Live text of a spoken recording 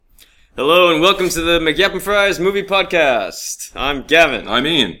Hello and welcome to the McYap and Fries Movie Podcast. I'm Gavin. I'm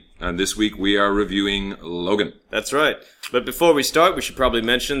Ian, and this week we are reviewing Logan. That's right. But before we start, we should probably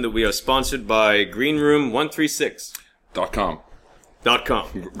mention that we are sponsored by greenroom136.com. Gordon,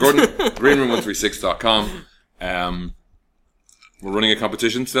 greenroom136.com. We're running a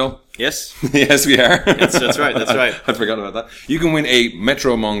competition still. Yes. Yes, we are. That's right. I forgot about that. You can win a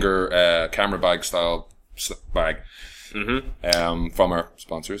Metro Monger camera bag style bag from our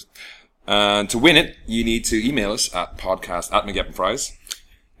sponsors. And to win it, you need to email us at podcast@McYapandFries.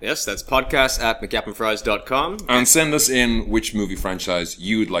 Yes, that's podcast@McYapandFries.com. And send us in which movie franchise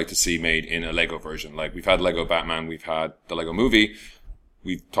you'd like to see made in a Lego version. Like, we've had Lego Batman, we've had the Lego Movie.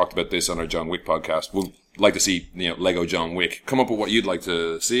 We've talked about this on our John Wick podcast. We'd like to see, Lego John Wick. Come up with what you'd like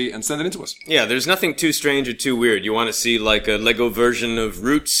to see and send it in to us. Yeah, there's nothing too strange or too weird. You want to see like a Lego version of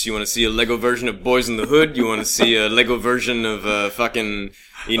Roots. You want to see a Lego version of Boys in the Hood. You want to see a Lego version of fucking,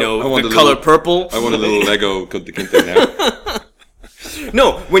 the color purple. I want a little Lego Kinte now.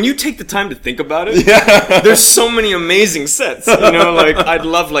 No, when you take the time to think about it, there's so many amazing sets. I'd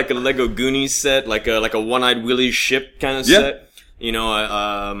love like a Lego Goonies set, like a One-Eyed Willie's ship kind of set. It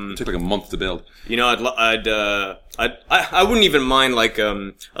took like a month to build. I wouldn't even mind like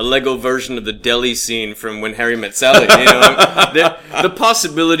a Lego version of the deli scene from When Harry Met Sally. The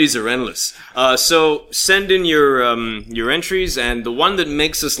possibilities are endless. So send in your entries, and the one that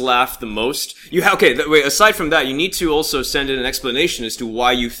makes us laugh the most. Aside from that, you need to also send in an explanation as to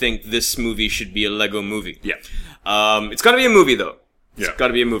why you think this movie should be a Lego movie. Yeah. It's got to be a movie though. Yeah. It's got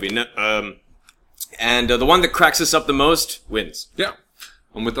to be a movie. And the one that cracks us up the most wins. Yeah.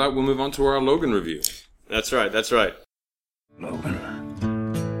 And with that, we'll move on to our Logan review. That's right. Logan,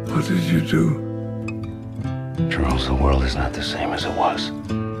 what did you do? Charles, the world is not the same as it was.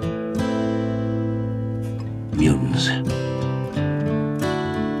 Mutants.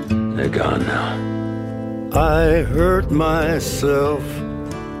 They're gone now. I hurt myself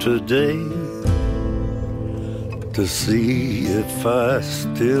today to see if I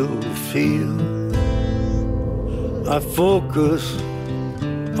still feel. I focus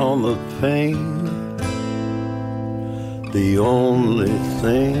on the pain, the only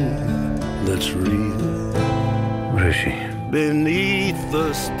thing that's real. What is she? Beneath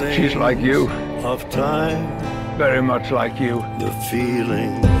the stains She's like you. of time, Very much like you. the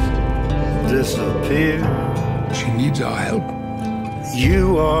feelings disappear. She needs our help.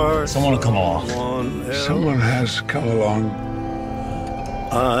 You are Someone will come along. someone else. Someone has come along.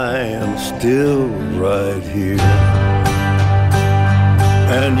 I am still right here,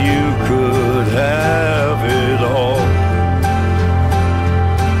 and you could have it all.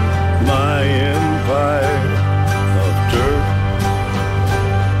 My empire of dirt,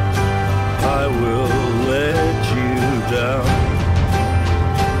 I will let you down.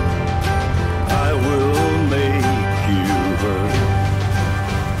 I will make you hurt.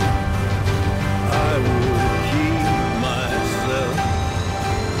 I will keep myself.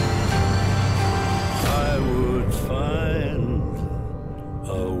 I would find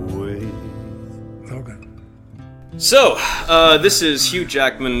a way. Logan. So, this is Hugh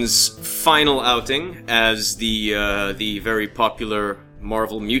Jackman's final outing as the very popular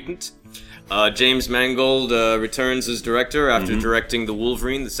Marvel mutant. James Mangold returns as director after directing The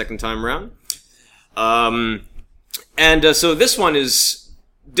Wolverine the second time around. So this one is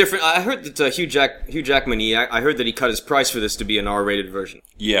different. I heard that Hugh Jackman, I heard that he cut his price for this to be an R-rated version.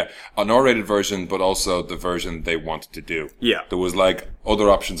 Yeah, an R-rated version, but also the version they wanted to do. Yeah. There was like other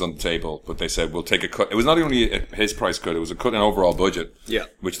options on the table, but they said, we'll take a cut. It was not only his price cut, it was a cut in overall budget. Yeah.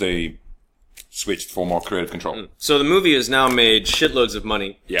 Which they switched for more creative control. So the movie has now made shitloads of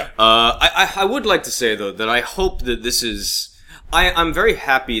money. Yeah. I would like to say though that I hope that this is. I'm very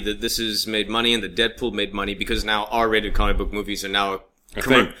happy that this has made money and that Deadpool made money, because now R-rated comic book movies are now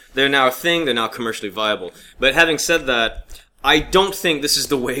thing. They're now a thing. They're now commercially viable. But having said that, I don't think this is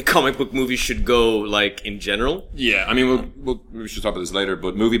the way comic book movies should go, like, in general. Yeah, I mean, we should talk about this later,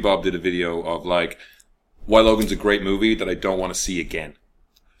 but Movie Bob did a video of, like, why Logan's a great movie that I don't want to see again.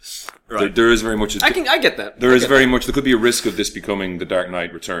 Right. There is very much... I get that. There could be a risk of this becoming The Dark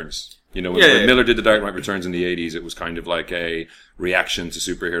Knight Returns. When Miller did The Dark Knight Returns in the 80s, it was kind of like a reaction to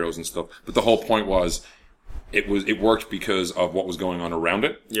superheroes and stuff. But the whole point was, it worked because of what was going on around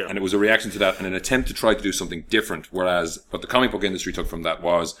it. Yeah. And it was a reaction to that and an attempt to try to do something different. Whereas what the comic book industry took from that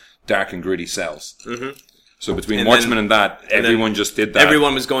was dark and gritty sells. Mm-hmm. So between Watchmen and that, everyone just did that.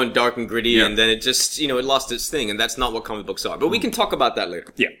 Everyone was going dark and gritty, and then it just, it lost its thing, and that's not what comic books are. But we can talk about that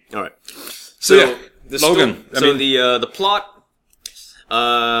later. Yeah. All right. So, Logan. The plot,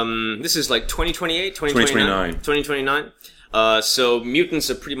 this is like 2028, 2029. 2029. So mutants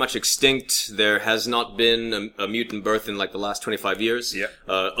are pretty much extinct. There has not been a mutant birth in like the last 25 years. Yeah.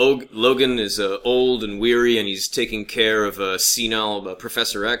 Logan is old and weary, and he's taking care of a senile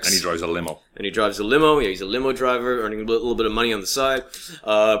Professor X. And he drives a limo. Yeah, he's a limo driver, earning a little bit of money on the side.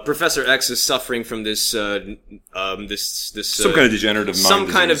 Professor X is suffering from this some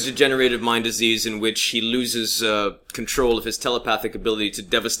kind of degenerative mind disease in which he loses control of his telepathic ability to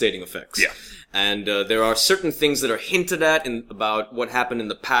devastating effects. Yeah. And there are certain things that are hinted at about what happened in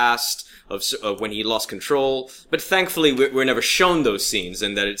the past of when he lost control. But thankfully, we're never shown those scenes,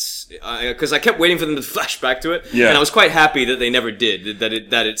 and that it's because I kept waiting for them to flash back to it. Yeah. And I was quite happy that they never did.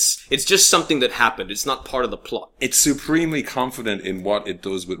 That it's just something that happened. It's not part of the plot. It's supremely confident in what it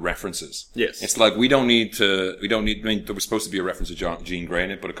does with references. Yes. It's like we don't need, I mean, there was supposed to be a reference to Jean Grey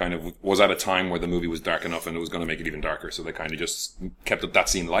in it, but it kind of was at a time where the movie was dark enough and it was going to make it even darker. So they kind of just kept that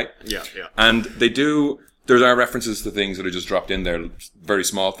scene light. Yeah, yeah. And there are references to things that are just dropped in there, very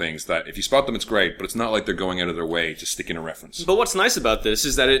small things that if you spot them, it's great, but it's not like they're going out of their way to stick in a reference. But what's nice about this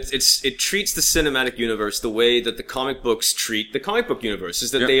is that it treats the cinematic universe the way that the comic books treat the comic book universe,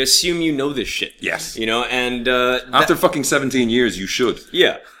 is that they assume you know this shit. Yes. You know, and after fucking 17 years, you should.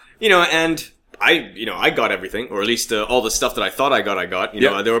 Yeah. You know, and I got everything, or at least all the stuff that I thought I got. You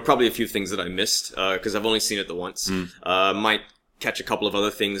know, there were probably a few things that I missed, because I've only seen it the once. Might catch a couple of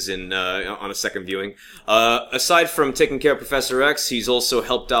other things on a second viewing. Aside from taking care of Professor X, he's also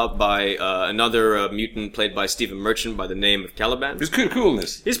helped out by another mutant played by Stephen Merchant by the name of Caliban. He's cool in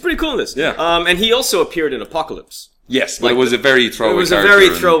this. He's pretty cool in this. Yeah. And he also appeared in Apocalypse. Yes, but it was a very throwaway character. It was a very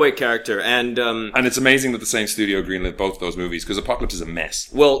throwaway character, and it's amazing that the same studio greenlit both those movies, because Apocalypse is a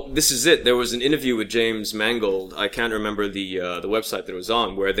mess. Well, this is it. There was an interview with James Mangold. I can't remember the website that it was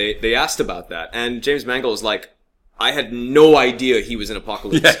on, where they asked about that, and James Mangold was like, I had no idea he was in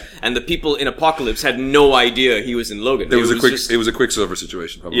Apocalypse. Yeah. And the people in Apocalypse had no idea he was in Logan. It was a Quicksilver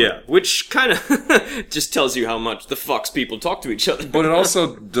situation, probably. Yeah, which kind of just tells you how much the Fox people talk to each other. But it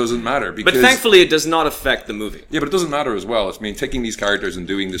also doesn't matter, because... But thankfully it does not affect the movie. Yeah, but it doesn't matter as well. I mean, taking these characters and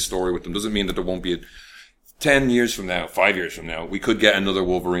doing this story with them doesn't mean that there won't be 10 years from now, 5 years from now, we could get another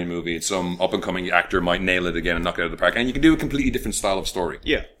Wolverine movie, and some up-and-coming actor might nail it again and knock it out of the park, and you can do a completely different style of story.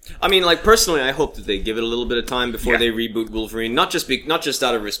 Yeah. I mean, like, personally, I hope that they give it a little bit of time before they reboot Wolverine, not just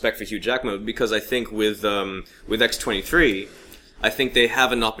out of respect for Hugh Jackman, but because I think with X-23, I think they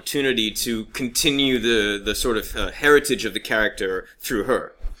have an opportunity to continue the sort of heritage of the character through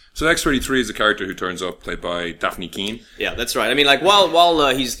her. So X-23 is a character who turns up, played by Daphne Keane. Yeah, that's right. I mean, like,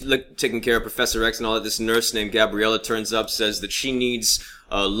 while he's taking care of Professor X and all that, this nurse named Gabriella turns up, says that she needs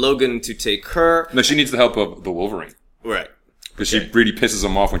Logan to take her. No, she needs the help of the Wolverine. Right. Because she really pisses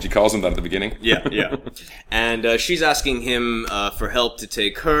him off when she calls him that at the beginning. Yeah, yeah. And she's asking him for help to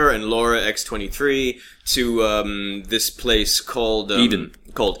take her and Laura X-23 to this place called Eden.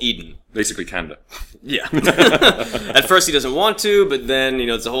 Called Eden. Basically Canada. Yeah. At first he doesn't want to, but then,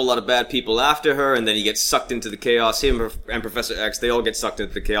 there's a whole lot of bad people after her, and then he gets sucked into the chaos. Him and Professor X, they all get sucked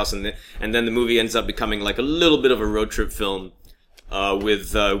into the chaos, and then the movie ends up becoming like a little bit of a road trip film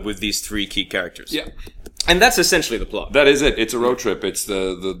with these three key characters. Yeah. And that's essentially the plot. That is it. It's a road trip. It's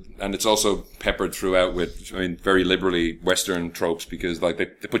and it's also peppered throughout with, very liberally Western tropes, because like they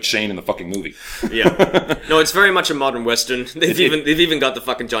put Shane in the fucking movie. Yeah. No, it's very much a modern Western. They've even got the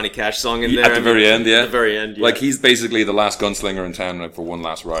fucking Johnny Cash song in there. At the very end, yeah. At the very end, yeah. Like he's basically the last gunslinger in town for one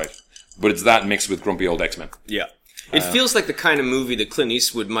last ride. But it's that mixed with grumpy old X-Men. Yeah. It feels like the kind of movie that Clint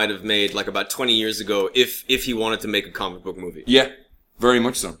Eastwood might have made like about 20 years ago if he wanted to make a comic book movie. Yeah. Very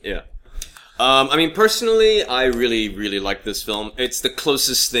much so. Yeah. I mean, personally, I really, really like this film. It's the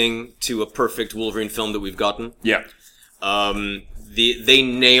closest thing to a perfect Wolverine film that we've gotten. Yeah. They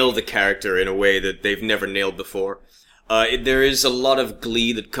nail the character in a way that they've never nailed before. There is a lot of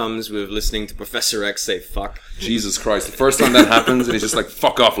glee that comes with listening to Professor X say fuck. Jesus Christ. The first time that happens, and he's just like,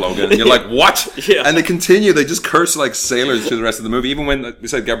 fuck off, Logan. And you're like, what? Yeah. And they continue. They just curse like sailors through the rest of the movie. Even when, we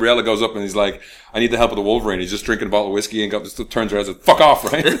said, Gabriella goes up and he's like, I need the help of the Wolverine. He's just drinking a bottle of whiskey and just turns around and says, fuck off,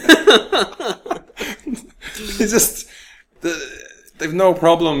 right? He's just... They've no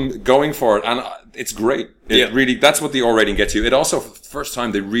problem going for it, and it's great. It really, that's what the R rating gets you. It also, for the first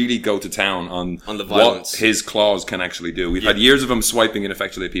time, they really go to town on the violence. What his claws can actually do. We've had years of him swiping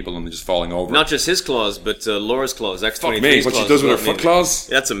ineffectually at people and just falling over. Not just his claws, but Laura's claws. X-23's Fuck me, what she does with her foot claws.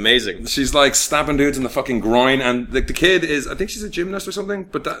 That's amazing. She's like stabbing dudes in the fucking groin, and like the kid is, I think she's a gymnast or something,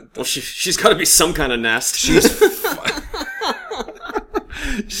 but that... Well, she's got to be some kind of nast. She,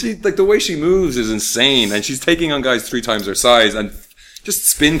 like, the way she moves is insane, and she's taking on guys 3 times her size, and just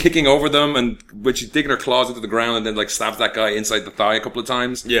spin kicking over them, and when she's digging her claws into the ground, and then like stabs that guy inside the thigh a couple of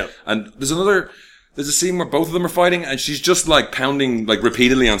times. Yeah. And there's another There's a scene where both of them are fighting, and she's just like pounding like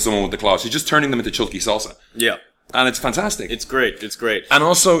repeatedly on someone with the claws. She's just turning them into chulky salsa. Yeah. And it's fantastic. It's great. It's great. And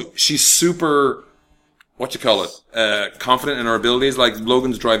also, she's super, confident in her abilities. Like,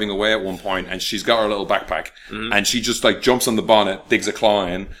 Logan's driving away at one point, and she's got her little backpack, and she just like jumps on the bonnet, digs a claw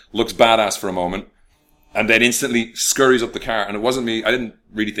in, looks badass for a moment, and then instantly scurries up the car. And it wasn't me. I didn't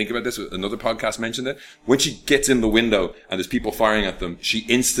really think about this. Another podcast mentioned it. When she gets in the window and there's people firing at them, she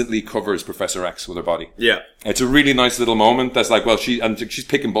instantly covers Professor X with her body. Yeah. It's a really nice little moment. That's like, well, she's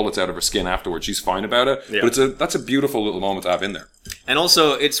picking bullets out of her skin afterwards. She's fine about it. Yeah. But that's a beautiful little moment to have in there. And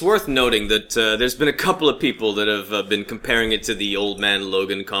also, it's worth noting that there's been a couple of people that have been comparing it to the Old Man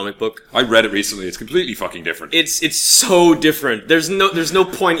Logan comic book. I read it recently. It's completely fucking different. It's so different. There's no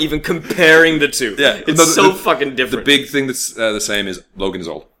point even comparing the two. Yeah, it's fucking different. The big thing that's the same is Logan is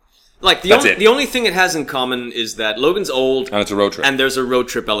old. Like the only thing it has in common is that Logan's old, and it's a road trip, and there's a road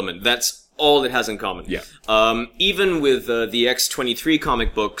trip element. That's all it has in common. Yeah. Even with the X-23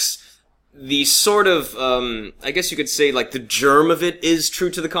 comic books, the sort of I guess you could say like the germ of it is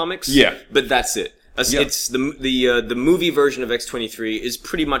true to the comics. Yeah. But that's it. It's the movie version of X-23 is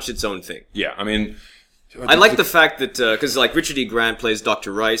pretty much its own thing. Yeah. I mean, I like the fact that, because like Richard E. Grant plays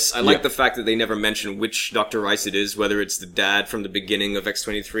Dr. Rice, I like the fact that they never mention which Dr. Rice it is, whether it's the dad from the beginning of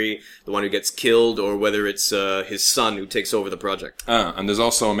X-23, the one who gets killed, or whether it's his son who takes over the project. And there's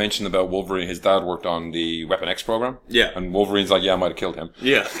also a mention about Wolverine. His dad worked on the Weapon X program. Yeah. And Wolverine's like, yeah, I might have killed him.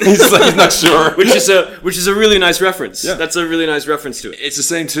 Yeah. he's not sure. Which is a really nice reference. Yeah. That's a really nice reference to it. It's the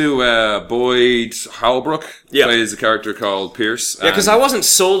same too, Boyd Howlbrook plays a character called Pierce. Yeah, because I wasn't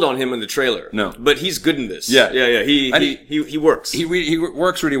sold on him in the trailer. No. But he's good in this. Yeah. Yeah. He works. He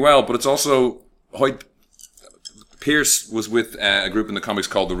works really well, but it's also, Pierce was with a group in the comics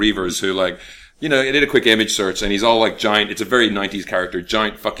called the Reavers who like, you know, I did a quick image search and he's all like giant, it's a very 90s character,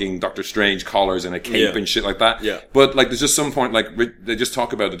 giant fucking Doctor Strange collars and a cape and shit like that. Yeah. But like there's just some point like they just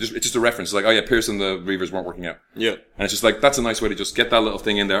talk about it, it's just a reference, like, oh yeah, Pierce and the Reavers weren't working out. Yeah. And it's just like, that's a nice way to just get that little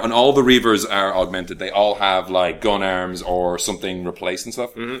thing in there. And all the Reavers are augmented. They all have like gun arms or something replaced and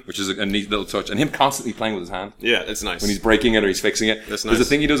stuff, which is a neat little touch. And him constantly playing with his hand. Yeah, that's nice. When he's breaking it or he's fixing it. That's nice. There's a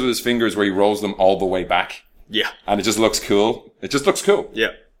thing he does with his fingers where he rolls them all the way back. Yeah. And it just looks cool. It just looks cool.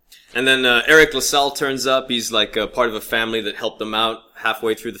 Yeah. And then Eric LaSalle turns up. He's like part of a family that helped them out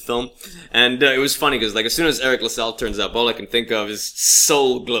halfway through the film. And it was funny because like as soon as Eric LaSalle turns up, all I can think of is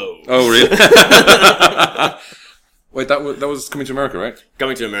Soul Glow. Oh, really? Wait, that was Coming to America, right?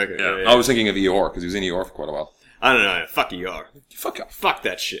 Coming to America, yeah. I was thinking of ER because he was in ER for quite a while. I don't know. Fuck ER. Fuck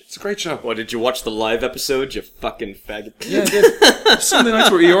that shit. It's a great show. What, did you watch the live episode, you fucking faggot? Yeah, I did. Sunday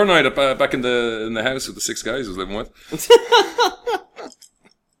nights were ER night up, back in the house with the 6 guys I was living with.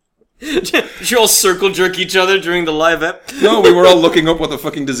 Did you all circle jerk each other during the live ep? No, we were all looking up what the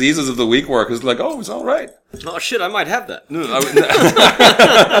fucking diseases of the week were, because like, oh, it's alright. Oh shit, I might have that.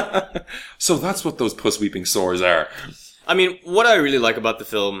 So that's what those puss-weeping sores are. I mean, what I really like about the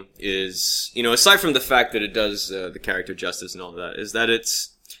film is, you know, aside from the fact that it does the character justice and all of that, is that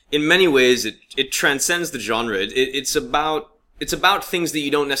it's, in many ways, it transcends the genre. It's about things that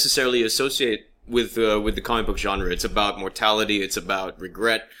you don't necessarily associate with the comic book genre. It's about mortality, it's about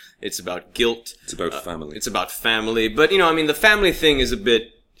regret, it's about guilt. It's about family. It's about family. But, you know, I mean, the family thing is a bit,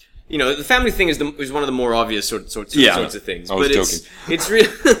 you know, the family thing is one of the more obvious sorts of things. I was joking. It's really,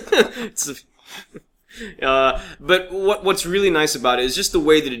 but what's really nice about it is just the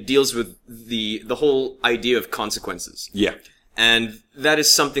way that it deals with the whole idea of consequences. Yeah. And that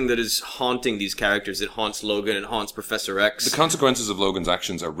is something that is haunting these characters. It haunts Logan, it haunts Professor X. The consequences of Logan's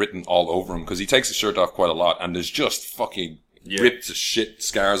actions are written all over him, because he takes his shirt off quite a lot, and there's just fucking ripped to shit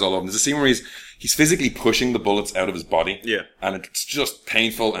scars all over him. There's a scene where he's physically pushing the bullets out of his body. Yeah. And it's just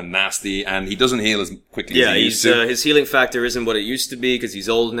painful and nasty, and he doesn't heal as quickly as he used to. His healing factor isn't what it used to be, because he's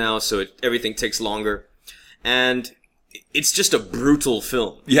old now, so everything takes longer. And it's just a brutal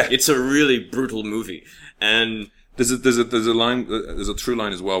film. Yeah. It's a really brutal movie. And there's a true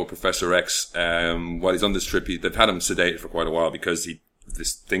line as well with Professor X. While he's on this trip, they've had him sedated for quite a while because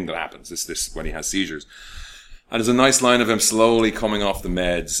this thing that happens, this when he has seizures. And there's a nice line of him slowly coming off the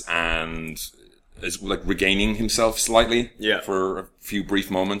meds and is like regaining himself slightly. Yeah. For a few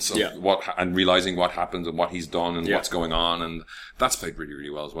brief moments of and realizing what happens and what he's done and what's going on, and that's played really,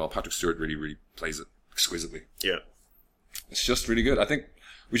 really well as well. Patrick Stewart really, really plays it exquisitely. Yeah. It's just really good. I think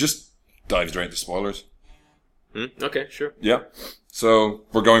we just dive straight into spoilers. Okay, sure. Yeah. So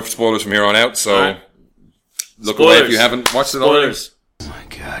we're going for spoilers from here on out, so look away if you haven't watched it already. Oh my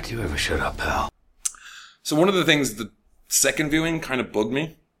god, you ever shut up, pal? So one of the things, the second viewing kind of bugged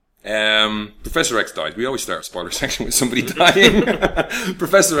me. Professor X died. We always start a spoiler section with somebody dying.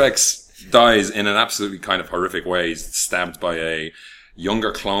 Professor X dies in an absolutely kind of horrific way. He's stabbed by a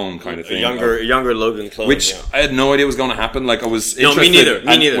younger clone kind of thing. A younger Logan clone. Which I had no idea was going to happen. Like, I was interested. Me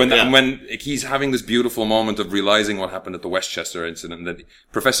neither. When he's having this beautiful moment of realizing what happened at the Westchester incident, that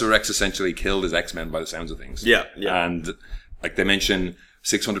Professor X essentially killed his X-Men by the sounds of things. Yeah. And, like, they mention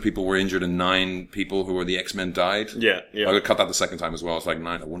 600 people were injured and 9 people who were the X-Men died. Yeah. I cut that the second time as well. It's like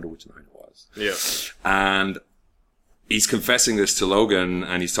 9. I wonder which 9 it was. Yeah. And he's confessing this to Logan,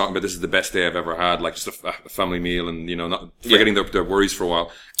 and he's talking about this is the best day I've ever had, like just a family meal, and not forgetting their worries for a while.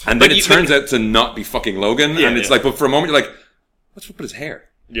 And then it turns out to not be fucking Logan, and it's like, but for a moment you're like, let's put his hair.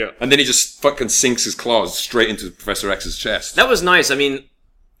 Yeah. And then he just fucking sinks his claws straight into Professor X's chest. That was nice. I mean,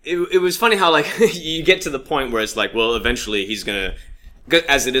 it was funny how, like, you get to the point where it's like, well, eventually he's gonna,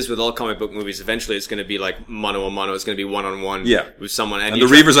 as it is with all comic book movies, eventually it's gonna be like mano a mano, it's gonna be one-on-one with someone. And the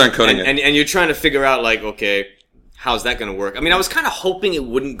Reavers aren't cutting it. And you're trying to figure out, like, okay, how's that going to work? I mean, I was kind of hoping it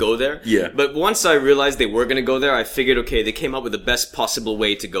wouldn't go there. Yeah. But once I realized they were going to go there, I figured, okay, they came up with the best possible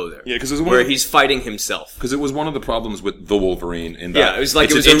way to go there. Yeah, because where he's fighting himself. Because it was one of the problems with the Wolverine in that. Yeah, it was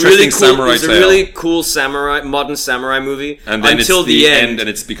like, it was a really cool modern samurai movie. And then until it's the end, and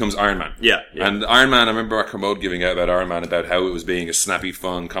it becomes Iron Man. Yeah. And Iron Man, I remember our commode giving out about Iron Man, about how it was being a snappy,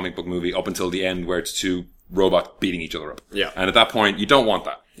 fun comic book movie up until the end, where it's 2 robots beating each other up. Yeah. And at that point, you don't want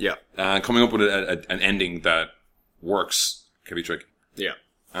that. Yeah. And coming up with an ending that works can be tricky. Yeah.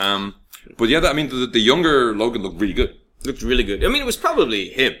 But yeah, I mean, the younger Logan looked really good. Looked really good. I mean, it was probably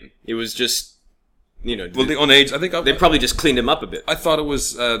him. It was just, well, the unaged, I think they probably just cleaned him up a bit. I thought it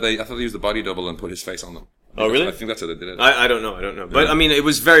was, I thought they used the body double and put his face on them. Oh, really? I think that's how they did it. I don't know. But, I mean, it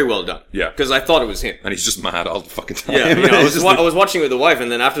was very well done. Yeah. Because I thought it was him. And he's just mad all the fucking time. Yeah, I was watching it with the wife,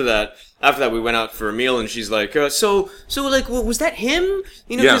 and then after that we went out for a meal, and she's like, so like, was that him?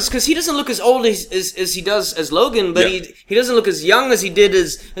 Because he doesn't look as old as he does as Logan, but he doesn't look as young as he did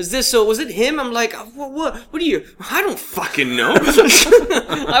as this, so was it him? I'm like, what are you, I don't fucking know.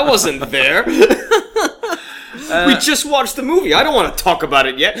 I wasn't there. We just watched the movie. I don't want to talk about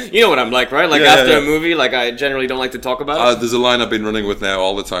it yet. You know what I'm like, right? Like, after a movie, like, I generally don't like to talk about it. There's a line I've been running with now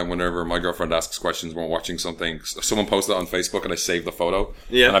all the time whenever my girlfriend asks questions when we're watching something. Someone posted it on Facebook and I saved the photo.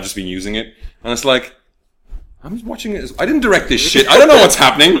 Yeah. And I've just been using it. And it's like, I'm watching it. I didn't direct this shit. I don't know what's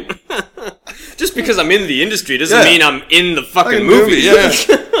happening. Just because I'm in the industry doesn't mean I'm in the fucking movie. Yeah.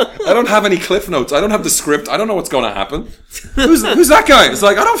 I don't have any cliff notes. I don't have the script. I don't know what's going to happen. Who's that guy? It's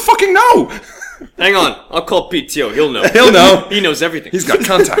like, I don't fucking know. Hang on, I'll call PTO. He'll know. He'll know. He knows everything. He's got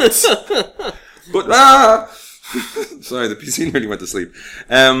contacts. But sorry, the PC nearly went to sleep.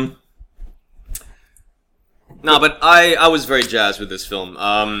 No, but I was very jazzed with this film.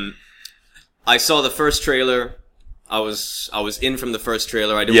 I saw the first trailer. I was in from the first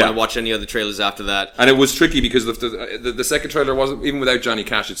trailer. I didn't want to watch any other trailers after that. And it was tricky because the second trailer wasn't, even without Johnny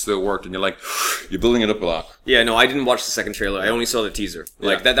Cash, it still worked. And you're like, you're building it up a lot. Yeah, no, I didn't watch the second trailer. I only saw the teaser.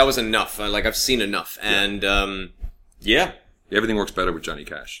 Like, that was enough. Like, I've seen enough. And, everything works better with Johnny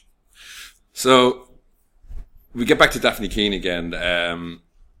Cash. So, we get back to Daphne Keane again.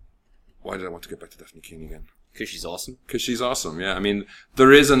 Why did I want to get back to Daphne Keane again? Because she's awesome. Because she's awesome, yeah. I mean,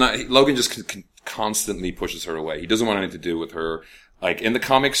 there is Logan just constantly pushes her away. He doesn't want anything to do with her. Like, in the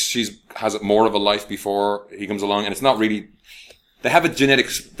comics, has more of a life before he comes along, and it's not really, they have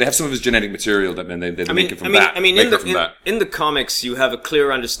some of his genetic material that they make it from that. I mean, in the comics, you have a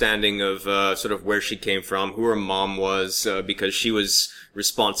clear understanding of, sort of where she came from, who her mom was, because she was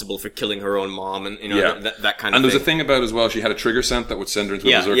responsible for killing her own mom, and, that kind of thing. And there's a thing about as well, she had a trigger scent that would send her into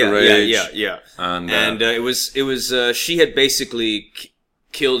a berserker rage. Yeah. And it was, she had basically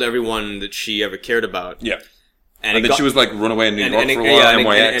killed everyone that she ever cared about. Yeah. And then she was like run away in New York for a while,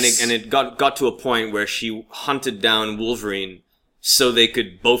 NYX. And it got to a point where she hunted down Wolverine so they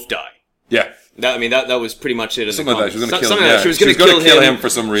could both die. Yeah. That was pretty much it. Something like that. She was going to kill him. She was going to kill him for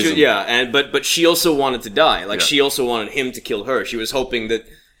some reason. But she also wanted to die. Like, she also wanted him to kill her. She was hoping that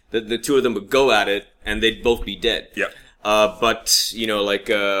the two of them would go at it and they'd both be dead. Yeah. But,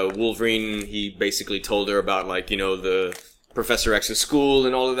 Wolverine, he basically told her about, the Professor X's school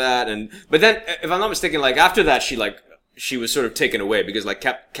and all of that. But then, if I'm not mistaken, after that, she was sort of taken away because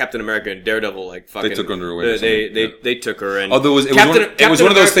Captain America and Daredevil fucking they took her away. They took her and although it was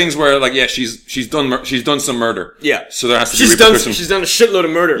one of those things where she's done some murder. Yeah. So there has to be repercussions. She's done a shitload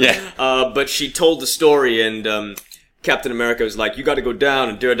of murder. Yeah. But she told the story and Captain America was like, you got to go down,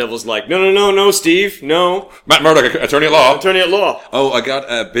 and Daredevil's like, no, Steve, no. Matt Murdock, attorney at law. Attorney at law. Oh, I got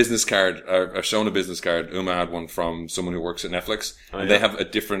a business card, shown a business card. Uma had one from someone who works at Netflix. And they have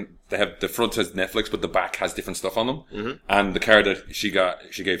the front says Netflix, but the back has different stuff on them. Mm-hmm. And the card that she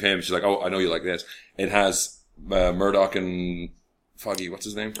gave him, she's like, oh, I know you like this. It has, Murdock and Foggy, what's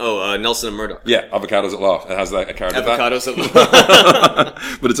his name? Oh, Nelson and Murdoch. Yeah, Avocados at Law. It has like a card with that. Avocados at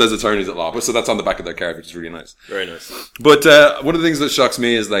Law. But it says Attorneys at Law. So that's on the back of their card, which is really nice. Very nice. But one of the things that shocks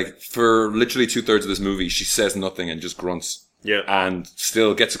me is like for literally 2/3 of this movie, she says nothing and just grunts. Yeah. And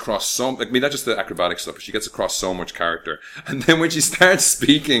still gets across not just the acrobatic stuff, but she gets across so much character. And then when she starts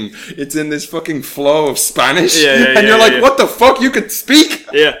speaking, it's in this fucking flow of Spanish. And you're like, what the fuck? You could speak?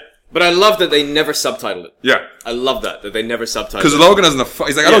 Yeah. But I love that they never subtitled it. Yeah. I love that they never subtitled it. Because Logan doesn't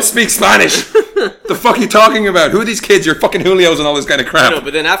he's like, I don't speak Spanish. The fuck are you talking about? Who are these kids? You're fucking Julios and all this kind of crap. I know,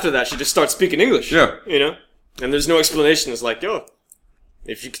 but then after that, she just starts speaking English. Yeah. You know? And there's no explanation. It's like, yo,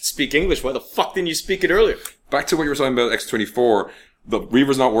 if you could speak English, why the fuck didn't you speak it earlier? Back to what you were talking about, X-24, the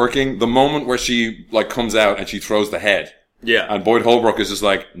Reaver's not working. The moment where she, like, comes out and she throws the head. Yeah. And Boyd Holbrook is just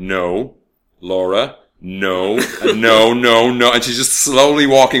like, no, Laura, no, and no. And she's just slowly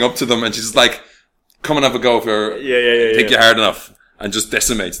walking up to them and she's just like, come and have a go for, think you're hard enough. And just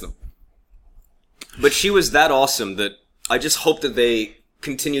decimates them. But she was that awesome that I just hope that they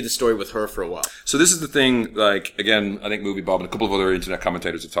continue the story with her for a while. So this is the thing, like, again, I think Movie Bob and a couple of other internet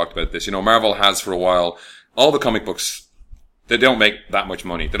commentators have talked about this. You know, Marvel has for a while, all the comic books, they don't make that much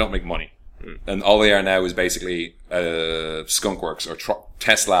money. They don't make money. And all they are now is basically skunkworks or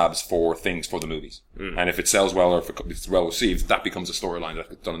test labs for things for the movies. And if it sells well or if it's well received, that becomes a storyline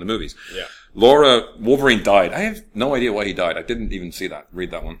that's done in the movies. Yeah. Wolverine died. I have no idea why he died. I didn't even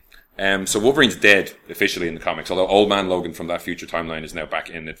read that one. So Wolverine's dead officially in the comics, although Old Man Logan from that future timeline is now back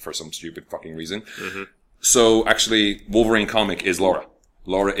in it for some stupid fucking reason. Mm-hmm. So actually, Wolverine comic is Laura.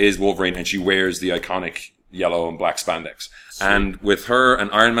 Laura is Wolverine and she wears the iconic yellow and black spandex. Sweet. And with her, and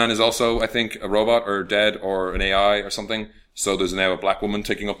Iron Man is also, I think, a robot or dead or an AI or something. So there's now a black woman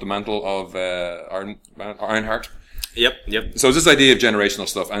taking up the mantle of Ironheart. Yep. So it's this idea of generational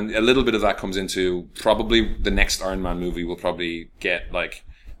stuff, and a little bit of that comes into probably the next Iron Man movie. We'll probably get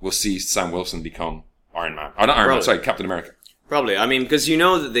we'll see Sam Wilson become Iron Man. Or not Iron Man, sorry, Captain America. Probably. I mean, because you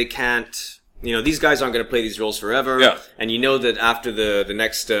know that they can't. You know, these guys aren't going to play these roles forever. Yeah. And you know that after the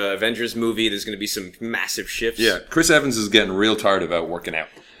next Avengers movie, there's going to be some massive shifts. Yeah. Chris Evans is getting real tired about working out.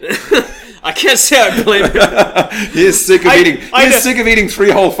 I can't say I blame him. He is sick of eating 3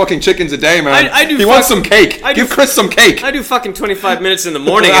 whole fucking chickens a day, man. He wants some cake. Give Chris some cake. I do fucking 25 minutes in the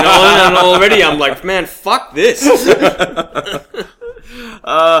morning and already I'm like, man, fuck this.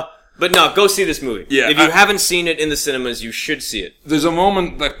 But no, go see this movie. Yeah, if you haven't seen it in the cinemas, you should see it. There's a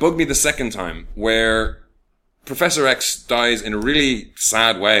moment that bugged me the second time where Professor X dies in a really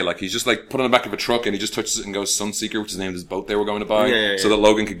sad way. Like, he's just like put on the back of a truck and he just touches it and goes Sunseeker, which is the name of his boat they were going to buy. So that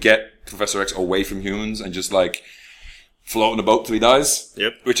Logan could get Professor X away from humans and just like float in a boat till he dies.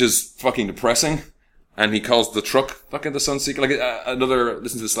 Yep. Which is fucking depressing. And he calls the truck fucking the Sunseeker. Like,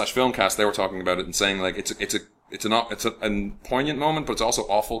 listen to the Slash Filmcast, they were talking about it and saying like, it's a poignant moment, but it's also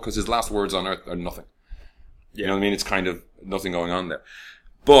awful because his last words on Earth are nothing. Yeah. You know what I mean? It's kind of nothing going on there.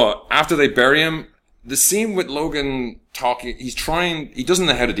 But after they bury him, the scene with Logan talking, he doesn't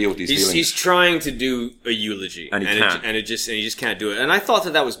know how to deal with these feelings. He's trying to do a eulogy. And he can't. And he just can't do it. And I thought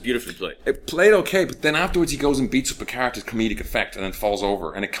that was beautifully played. It played okay, but then afterwards he goes and beats up Picard to comedic effect and then falls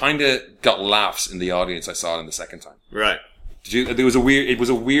over. And it kind of got laughs in the audience. I saw it in the second time. Right. It was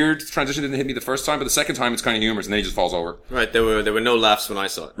a weird transition. It didn't hit me the first time, but the second time it's kind of humorous, and then he just falls over. Right, there were no laughs when I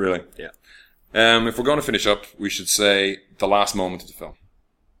saw it. Really? Yeah. If we're going to finish up, we should say the last moment of the film.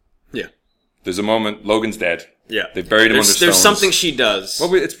 Yeah. There's a moment. Logan's dead. Yeah. They buried him under stones. There's something she does.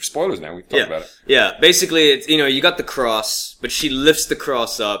 Well, it's spoilers now. We've talked about it. Yeah. Basically, it's, you got the cross, but she lifts the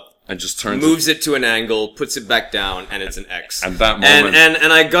cross up. And just moves it to an angle, puts it back down, and it's an X. And that moment.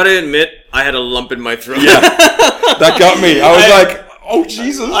 And I gotta admit, I had a lump in my throat. Yeah. That got me. I was like, oh,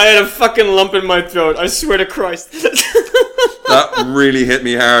 Jesus. I had a fucking lump in my throat. I swear to Christ. That really hit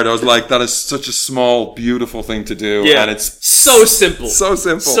me hard. I was like, that is such a small, beautiful thing to do. Yeah. And it's so simple. So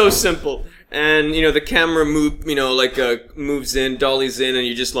simple. So simple. And, the camera moves in, dollies in, and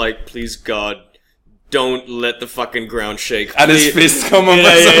you're just like, please, God, don't let the fucking ground shake. And his fist come up.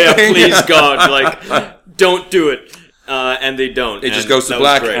 Yeah. Please, God, don't do it. And they don't. It just goes to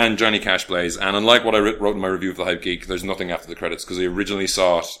black, and Johnny Cash plays. And unlike what I wrote in my review of The Hype Geek, there's nothing after the credits because I originally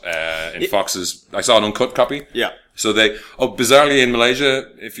saw it in Fox's. I saw an uncut copy. Yeah. So bizarrely in Malaysia,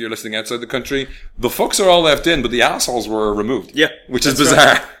 if you're listening outside the country, the fucks are all left in, but the assholes were removed. Yeah. Which is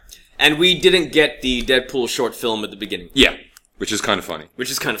bizarre. Right. And we didn't get the Deadpool short film at the beginning. Yeah. Which is kind of funny.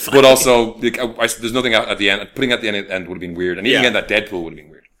 But also, there's nothing at the end. Putting at the end would have been weird. And even getting that Deadpool would have been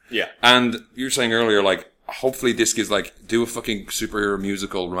weird. Yeah. And you were saying earlier, hopefully this is do a fucking superhero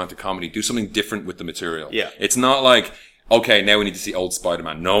musical romantic comedy. Do something different with the material. Yeah. It's not okay, now we need to see old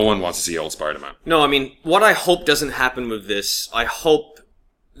Spider-Man. No one wants to see old Spider-Man. No, I mean, what I hope doesn't happen with this, I hope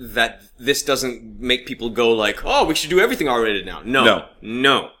that this doesn't make people go like, oh, we should do everything R-rated now.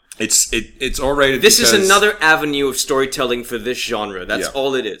 No. It's R-rated. This is another avenue of storytelling for this genre. That's Yeah.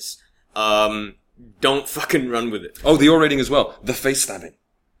 all it is. Don't fucking run with it. Oh, the R rating as well. The face stabbing.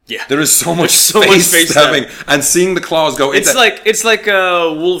 Yeah. There is so much so face, much face stabbing, and seeing the claws go. It's like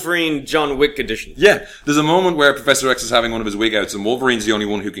a Wolverine John Wick edition. Yeah, there's a moment where Professor X is having one of his wig outs, and Wolverine's the only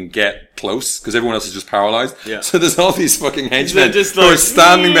one who can get close because everyone else is just paralyzed. Yeah. So there's all these fucking henchmen just who are like,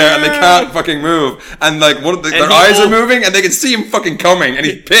 standing there and they can't fucking move, and like one of their eyes are moving, and they can see him fucking coming, and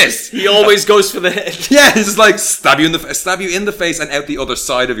he's pissed. He always goes for the head. Yeah, he's just like stab you in the face and out the other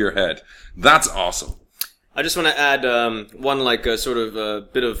side of your head. That's awesome. I just want to add one like a sort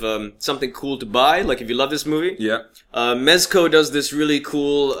of bit of something cool to buy. Like if you love this movie, Yeah. Mezco does this really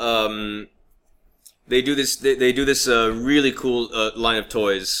cool. They do this really cool line of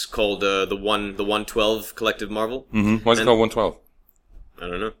toys called the 112 Collective Marvel. Mm-hmm. Why is it called 112? I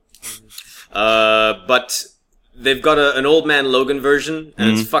don't know. But they've got an Old Man Logan version,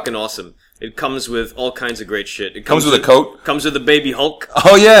 and it's fucking awesome. It comes with all kinds of great shit. It Comes with a coat. Comes with a baby Hulk.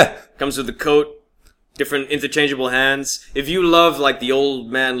 Oh yeah. Comes with the coat. Different interchangeable hands. If you love like the Old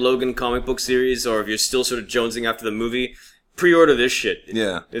Man Logan comic book series, or if you're still sort of jonesing after the movie, pre-order this shit.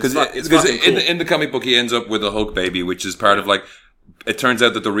 Yeah, It's because fucking cool. in the comic book he ends up with a Hulk baby, which is part of like. It turns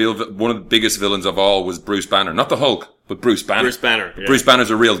out that one of the biggest villains of all was Bruce Banner, not the Hulk, but Bruce Banner. Bruce Banner. Yeah. Bruce Banner's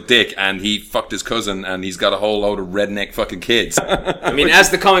a real dick, and he fucked his cousin, and he's got a whole load of redneck fucking kids. I mean, as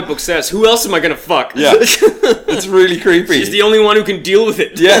the comic book says, who else am I gonna fuck? Yeah, it's really creepy. She's the only one who can deal with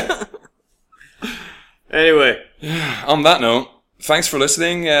it. Yeah. Anyway, On that note, thanks for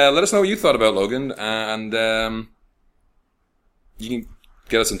listening. Let us know what you thought about Logan, and you can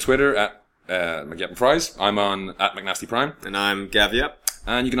get us on Twitter at McGeppinFries. I'm on at McNastyPrime. and I'm Gavia.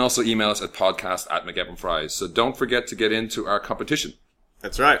 And you can also email us at podcast@McGeppinFries. So don't forget to get into our competition.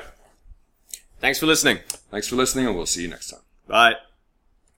 That's right. Thanks for listening. Thanks for listening, and we'll see you next time. Bye.